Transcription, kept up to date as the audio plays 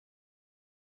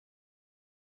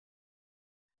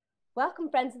Welcome,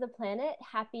 friends of the planet.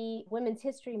 Happy Women's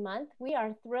History Month. We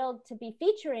are thrilled to be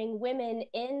featuring women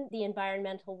in the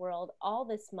environmental world all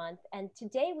this month. And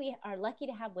today we are lucky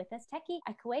to have with us Teki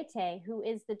Akuetteh, who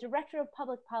is the Director of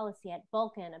Public Policy at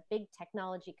Vulcan, a big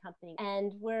technology company.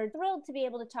 And we're thrilled to be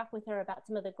able to talk with her about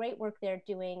some of the great work they're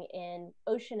doing in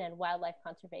ocean and wildlife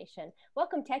conservation.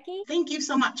 Welcome, Teki. Thank you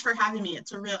so much for having me.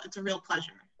 It's a real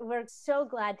pleasure. We're so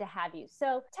glad to have you. So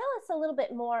tell us a little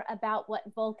bit more about what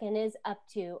Vulcan is up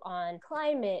to on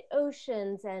climate,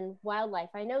 oceans, and wildlife.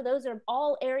 I know those are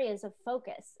all areas of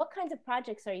focus. What kinds of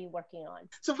projects are you working on?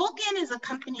 So Vulcan is a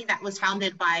company that was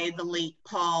founded by the late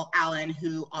Paul Allen,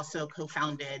 who also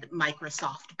co-founded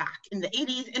Microsoft back in the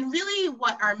 80s. And really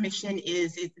what our mission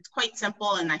is it's quite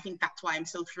simple. And I think that's why I'm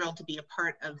so thrilled to be a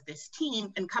part of this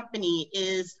team and company,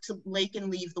 is to make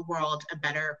and leave the world a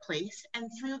better place.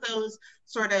 And through those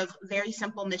sort of very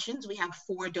simple missions, we have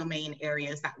 4 domain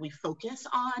areas that we focus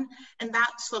on, and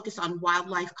that's focused on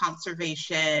wildlife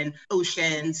conservation,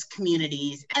 oceans,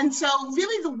 communities. And so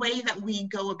really the way that we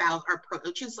go about our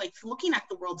approach is like looking at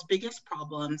the world's biggest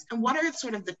problems and what are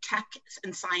sort of the tech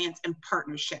and science and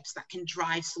partnerships that can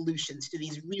drive solutions to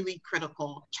these really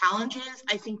critical challenges.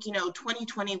 I think,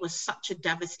 2020 was such a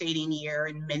devastating year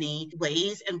in many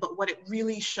ways, but what it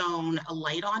really shone a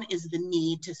light on is the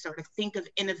need to sort of think of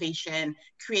innovation,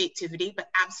 creativity, but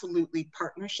absolutely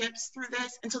partnerships through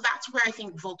this. And so that's where I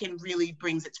think Vulcan really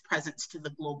brings its presence to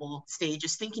the global stage,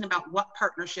 is thinking about what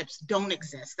partnerships don't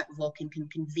exist that Vulcan can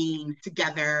convene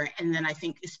together. And then I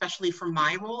think, especially for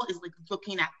my role, is like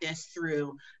looking at this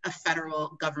through a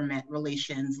federal government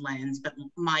relations lens. But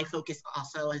my focus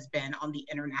also has been on the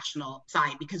international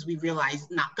side, because we realize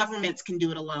not governments can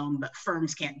do it alone, but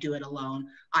firms can't do it alone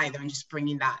either, and just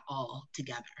bringing that all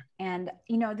together. And,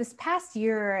 this past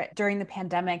year during the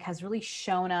pandemic has really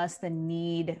shown us the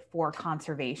need for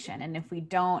conservation. And if we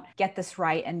don't get this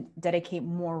right and dedicate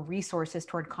more resources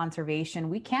toward conservation,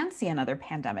 we can see another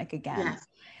pandemic again. Yes.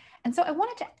 And so I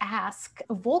wanted to ask,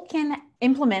 Vulcan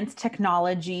implements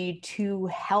technology to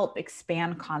help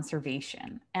expand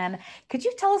conservation. And could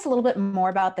you tell us a little bit more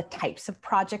about the types of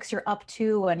projects you're up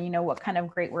to and, what kind of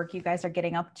great work you guys are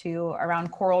getting up to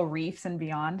around coral reefs and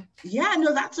beyond? Yeah,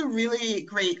 no, that's a really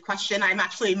great question. I'm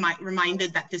actually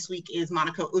reminded that this week is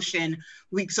Monaco Ocean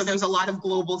Week. So there's a lot of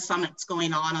global summits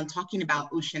going on talking about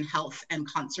ocean health and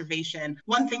conservation.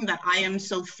 One thing that I am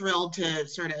so thrilled to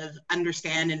sort of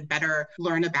understand and better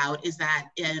learn about is that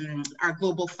in our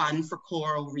Global Fund for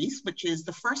Coral Reefs, which is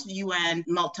the first UN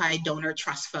multi-donor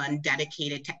trust fund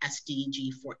dedicated to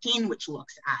SDG 14, which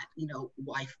looks at,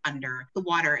 life under the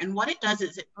water. And what it does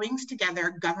is it brings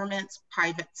together governments,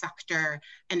 private sector,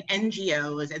 and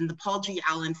NGOs. And the Paul G.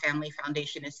 Allen Family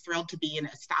Foundation is thrilled to be an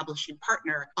establishing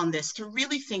partner on this, to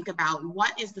really think about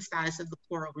what is the status of the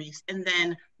coral reefs, and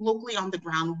then locally on the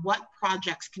ground, what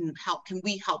projects can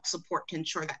we help support to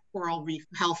ensure that coral reef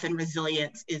health and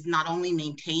resilience is not only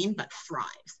maintained, but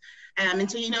thrives.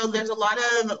 And so, there's a lot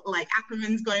of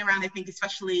acronyms going around, I think,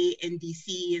 especially in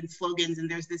DC, and slogans. And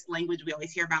there's this language we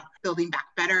always hear about building back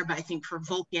better. But I think for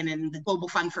Vulcan and the Global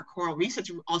Fund for Coral Reefs,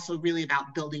 it's also really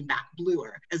about building back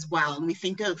bluer as well. And we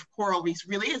think of coral reefs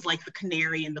really as like the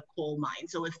canary in the coal mine.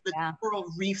 So if the coral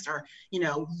reefs are,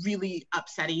 really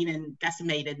upsetting and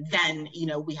decimated, then,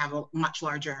 we have a much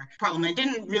larger problem. It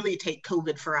didn't really take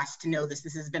COVID for us to know this.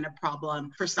 This has been a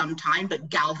problem for some time, but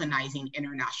galvanizing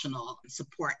international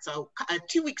support. So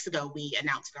 2 weeks ago, we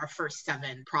announced our first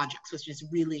 7 projects, which is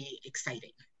really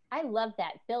exciting. I love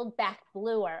that. Build back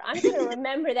bluer. I'm going to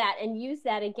remember that and use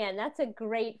that again. That's a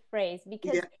great phrase,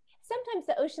 because sometimes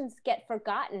the oceans get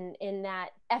forgotten in that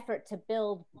effort to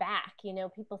build back.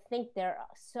 People think they're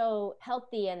so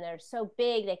healthy and they're so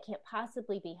big, they can't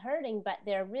possibly be hurting, but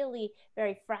they're really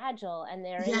very fragile and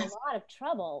they're in a lot of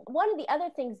trouble. One of the other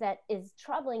things that is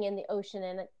troubling in the ocean,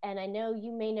 and I know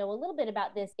you may know a little bit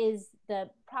about this, is the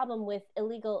problem with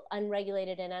illegal,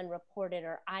 unregulated, and unreported,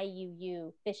 or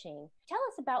IUU fishing. Tell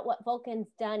us about what Vulcan's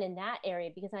done in that area,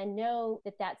 because I know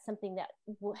that that's something that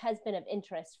has been of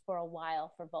interest for a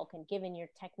while for Vulcan, given your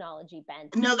technology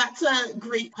bent. No, that's a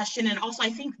great question. And also, I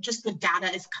think just the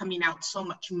data is coming out so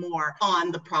much more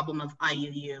on the problem of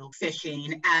IUU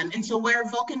fishing. And so where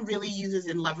Vulcan really uses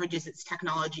and leverages its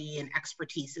technology and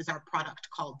expertise is our product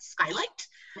called Skylight.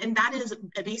 And that is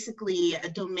basically a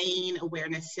domain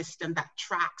awareness system that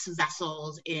tracks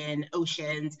vessels in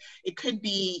oceans. It could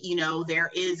be,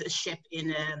 there is a ship in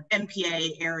in an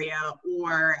MPA area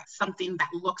or something that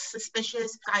looks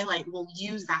suspicious, Skylight will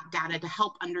use that data to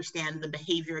help understand the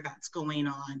behavior that's going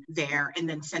on there and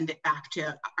then send it back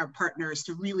to our partners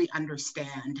to really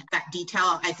understand that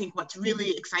detail. I think what's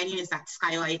really exciting is that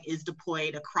Skylight is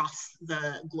deployed across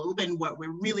the globe, and what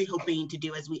we're really hoping to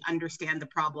do as we understand the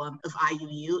problem of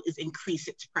IUU is increase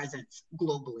its presence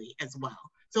globally as well.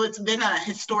 So it's been a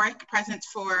historic presence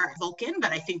for Vulcan,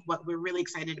 but I think what we're really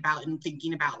excited about and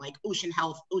thinking about like ocean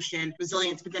health, ocean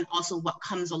resilience, but then also what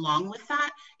comes along with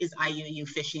that is IUU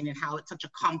fishing and how it's such a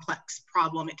complex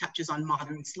problem. It touches on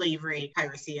modern slavery,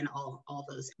 piracy, and all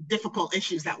those difficult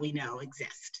issues that we know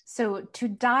exist. So to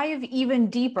dive even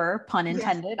deeper, pun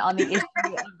intended, on the issue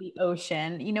of the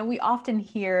ocean, you know, we often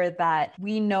hear that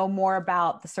we know more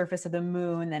about the surface of the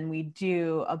moon than we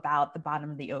do about the bottom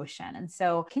of the ocean. And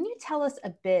so can you tell us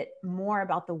a bit more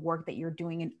about the work that you're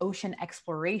doing in ocean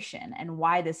exploration and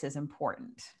why this is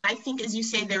important? I think, as you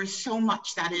say, there is so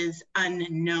much that is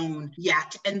unknown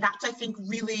yet. And that's, I think,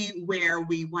 really where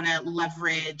we want to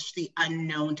leverage the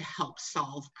unknown to help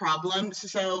solve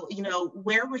problems. So, you know,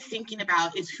 where we're thinking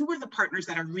about is who are the partners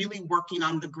that are really working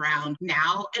on the ground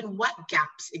now and what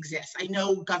gaps exist. I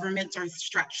know governments are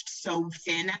stretched so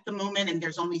thin at the moment, and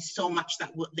there's only so much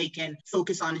that they can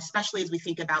focus on, especially as we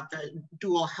think about the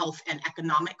dual health and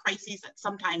economic crises, that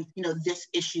sometimes, you know, this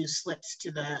issue slips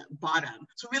to the bottom.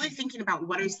 So really thinking about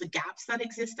what is the gaps that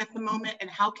exist at the moment and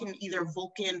how can either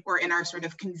Vulcan or in our sort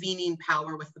of convening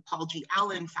power with the Paul G.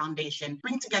 Allen Foundation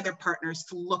bring together partners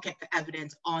to look at the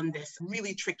evidence on this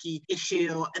really tricky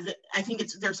issue. I think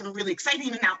there's some really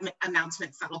exciting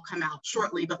announcements that will come out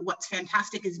shortly, but what's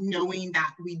fantastic is knowing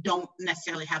that we don't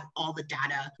necessarily have all the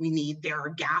data we need. There are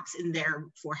gaps, and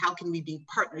therefore how can we be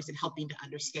partners in helping to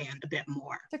understand a bit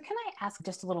more? So can I ask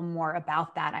just a little more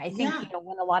about that? I think, you know,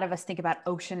 when a lot of us think about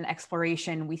ocean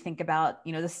exploration, we think about,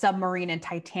 you know, the submarine and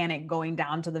Titanic going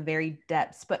down to the very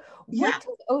depths, but what does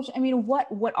ocean, I mean,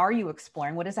 what are you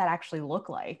exploring? What does that actually look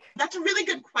like? That's a really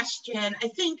good question. I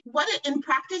think in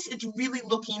practice, it's really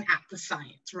looking at the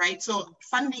science, right? So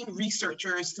funding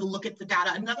researchers to look at the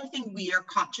data. Another thing we are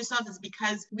conscious of is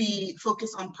because we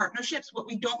focus on partnerships, what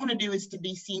we don't want to do is to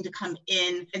be seen to come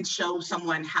in and show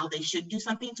someone how they should do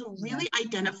something. So really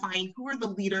identifying who are the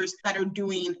leaders that are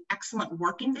doing excellent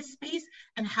work in this space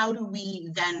and how do we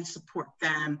then support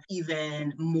them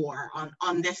even more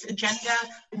on this agenda,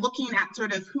 looking at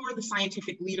sort of who are the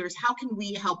scientific leaders, how can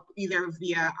we help either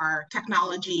via our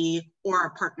technology or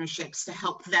our partnerships to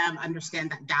help them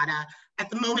understand that data. At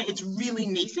the moment, it's really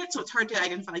nascent, so it's hard to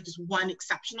identify just one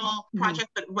exceptional project,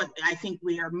 but what I think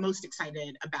we are most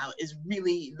excited about is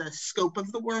really the scope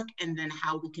of the work and then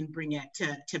how we can bring it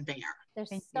to bear.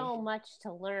 There's so much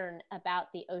to learn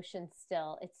about the ocean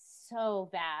still. It's so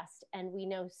vast and we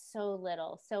know so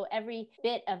little. So every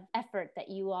bit of effort that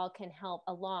you all can help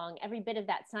along, every bit of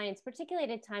that science,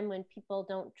 particularly at a time when people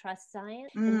don't trust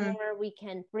science, the more we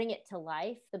can bring it to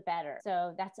life, the better.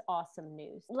 So that's awesome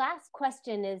news. Last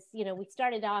question is, you know, we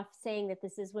started off saying that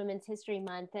this is Women's History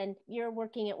Month and you're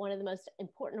working at one of the most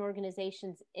important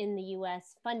organizations in the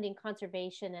US funding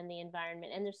conservation and the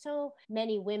environment. And there's so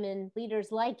many women leaders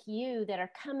like you that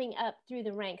are coming up through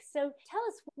the ranks. So tell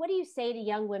us, what do you say to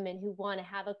young women who want to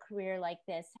have a career like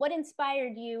this? What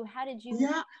inspired you? How did you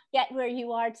get where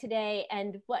you are today?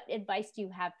 And what advice do you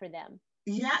have for them?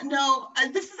 Yeah, no,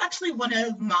 this is actually one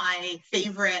of my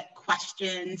favorite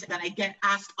questions that I get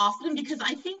asked often because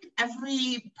I think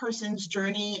every person's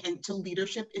journey into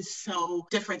leadership is so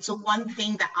different. So one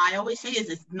thing that I always say is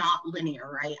it's not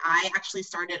linear, right? I actually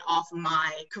started off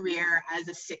my career as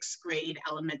a 6th grade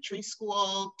elementary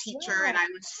school teacher, and I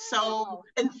was so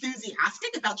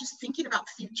enthusiastic about just thinking about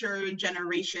future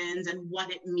generations and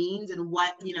what it means and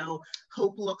what, you know,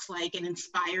 hope looks like and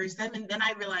inspires them. And then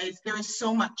I realized there is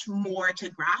so much more to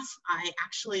grasp. I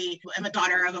actually am a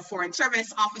daughter of a foreign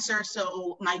service officer,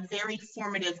 so my very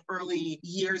formative early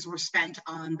years were spent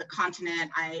on the continent.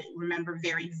 I remember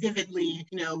very vividly,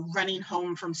 you know, running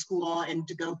home from school and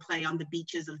to go play on the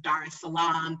beaches of Dar es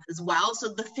Salaam as well. So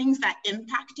the things that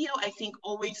impact you, I think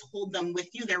always hold them with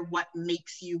you. They're what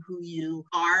makes you who you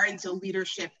are. And so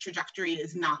leadership trajectory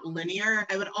is not linear.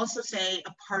 I would also say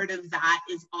a part of that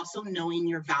is also knowing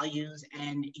your values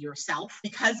and yourself.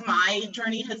 Because my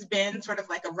journey has been been sort of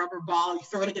like a rubber ball. You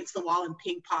throw it against the wall and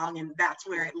ping pong, and that's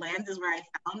where it lands, is where I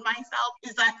found myself,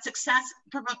 is that success,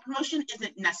 promotion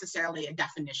isn't necessarily a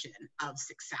definition of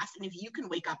success. And if you can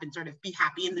wake up and sort of be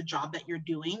happy in the job that you're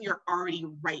doing, you're already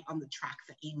right on the track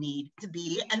that you need to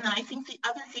be. And then I think the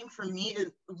other thing for me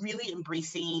is really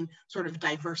embracing sort of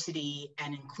diversity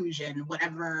and inclusion,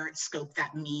 whatever scope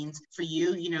that means for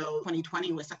you. You know,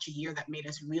 2020 was such a year that made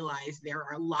us realize there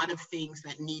are a lot of things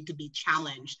that need to be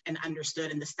challenged and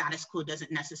understood, and the status quo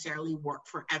doesn't necessarily work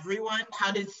for everyone.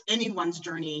 How does anyone's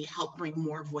journey help bring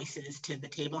more voices to the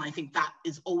table? And I think that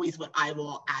is always what I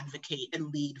will advocate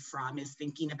and lead from, is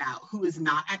thinking about who is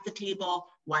not at the table,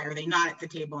 why are they not at the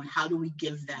table, and how do we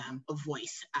give them a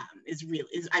voice, is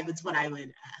what I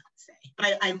would say.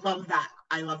 But I love that.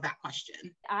 I love that question.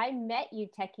 I met you,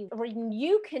 Teki, when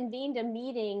you convened a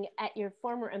meeting at your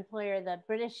former employer, the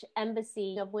British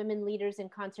Embassy of Women Leaders in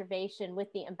Conservation, with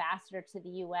the ambassador to the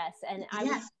US. And I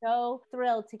was so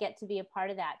thrilled to get to be a part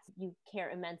of that. You care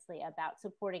immensely about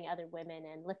supporting other women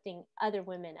and lifting other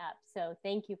women up. So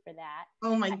thank you for that.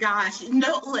 Oh my gosh.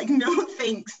 No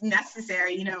thanks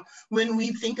necessary. You know, when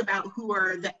we think about who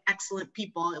are the excellent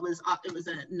people, it was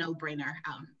a no-brainer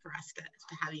for us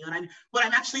to have you. And what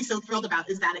I'm actually so thrilled about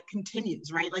is that it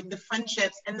continues, right? Like the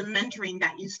friendships and the mentoring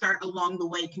that you start along the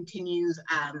way continues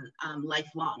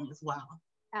lifelong as well.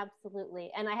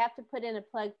 Absolutely. And I have to put in a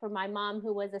plug for my mom,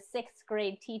 who was a 6th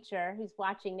grade teacher, who's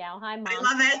watching now. Hi, Mom. I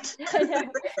love it.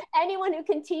 Anyone who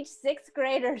can teach 6th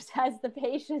graders has the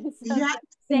patience.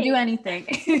 Can do anything.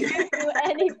 Do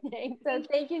anything. So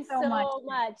thank you so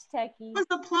much, Teki. It was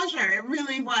a pleasure. It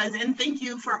really was. And thank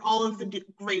you for all of the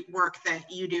great work that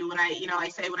you do. When I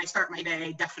say when I start my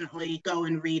day, definitely go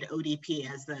and read ODP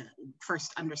as the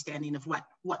first understanding of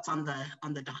what's on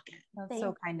the docket. That's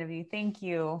so kind of you. Thank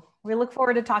you. We look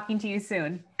forward to talking to you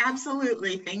soon.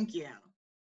 Absolutely. Thank you.